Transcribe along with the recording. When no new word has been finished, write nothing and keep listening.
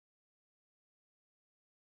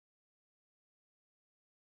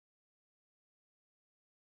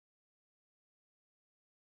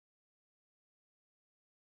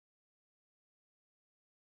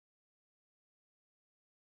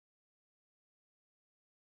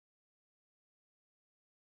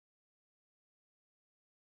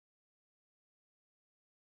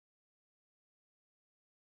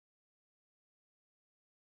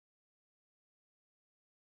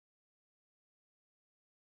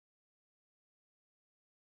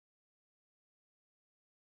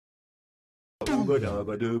I'll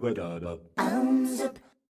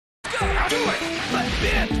do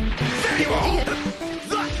it! There you are!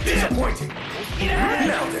 Disappointing!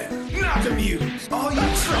 Now then, not amused! All you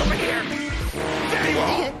over here! There you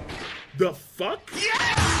are! The fuck? Yeah! You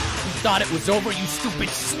thought it was over, you stupid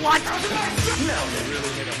slut! Now then, really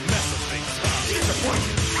made a mess of things.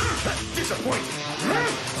 Disappointing!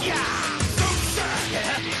 Yeah! So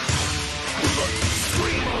sad!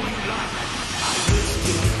 Scream all you like! I will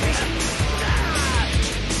still hate you.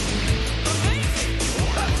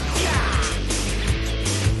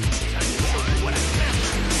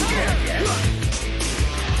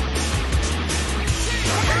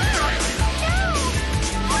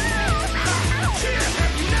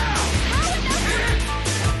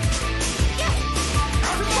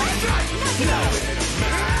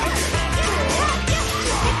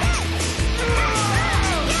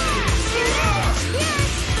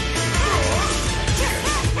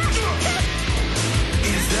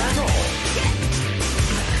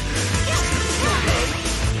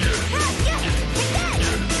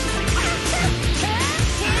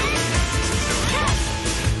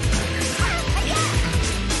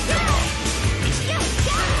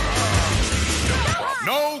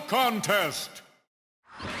 No contest!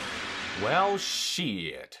 Well,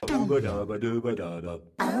 shit.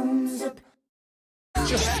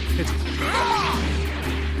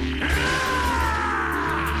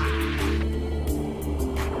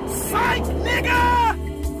 Fight, nigga!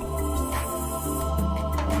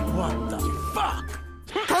 What the fuck?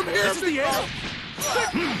 Come here, the air!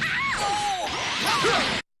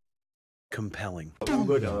 Compelling.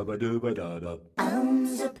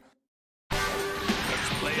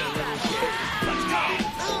 Play a little game. Let's go!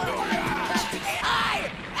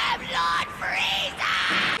 I am Lord Frieza!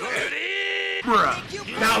 Bruh,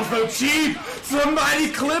 that was so cheap! Somebody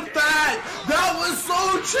clip that! That was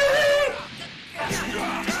so cheap!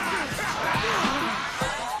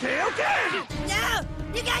 Okay! No!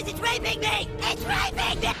 You guys, it's raping me! It's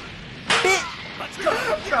raping me!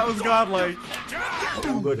 That was godlike.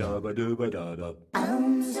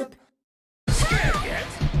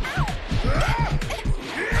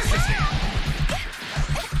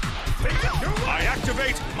 I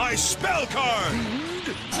activate my spell card!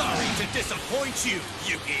 Sorry to disappoint you,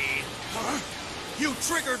 Yuki. Huh? You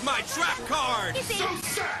triggered my trap card! So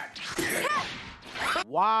sad!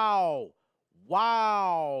 Wow!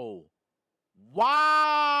 Wow! Wow!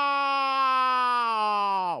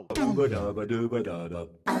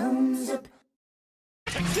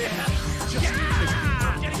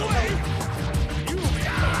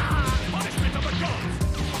 Punishment of the gods!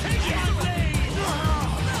 Take it!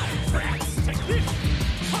 Take this! It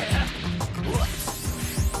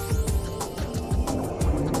can't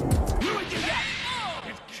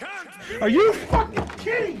be! Are you fucking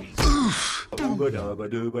kidding me?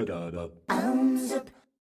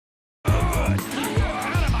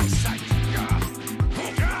 Out of my sight!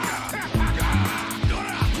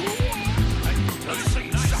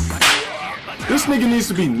 This nigga needs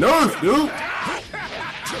to be nerfed, dude.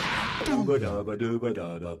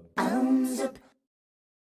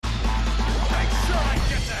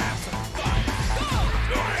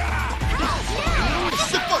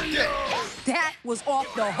 That was off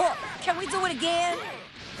the hook. Can we do it again?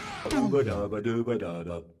 Don't get out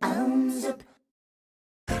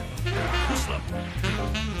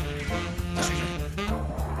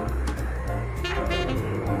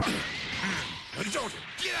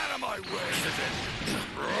of my way!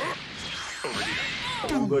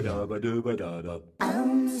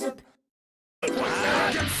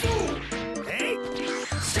 Hey!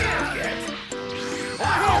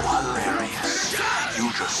 How hilarious! You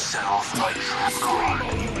just set off my trap card.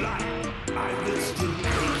 I will still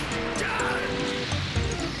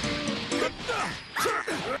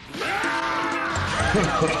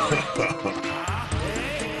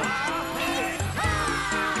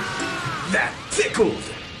That tickled!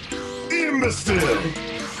 Imbecile!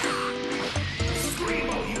 Scream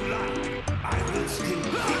all you like. I will still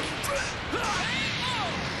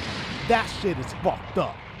That shit is fucked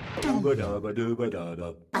up.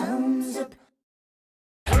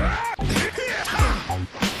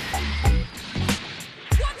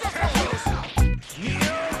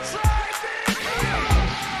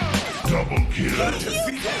 Double kill!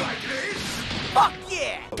 Fuck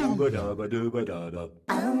yeah!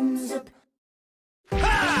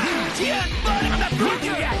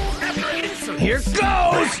 So here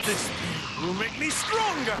goes! This will make me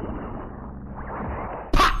stronger!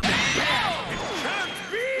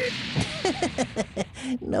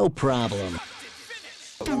 No problem.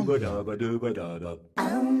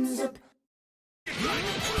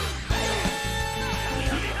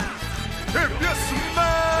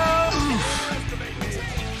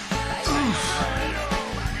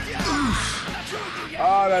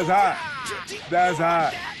 Oh, that's hot. That's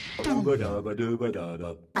hot. You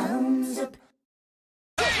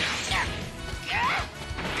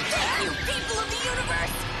people of the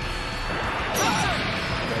universe!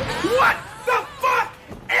 What the fuck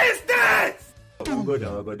is this?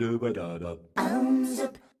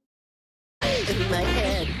 In my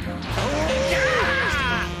head.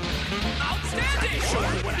 Outstanding!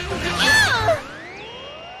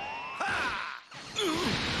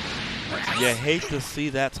 You hate to see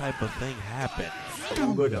that type of thing happen.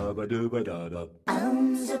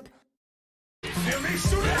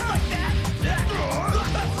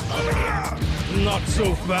 Not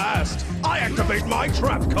so fast! I activate my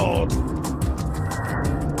trap card!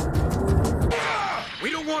 We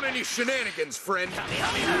don't want any shenanigans, friend!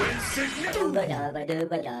 You insignificant!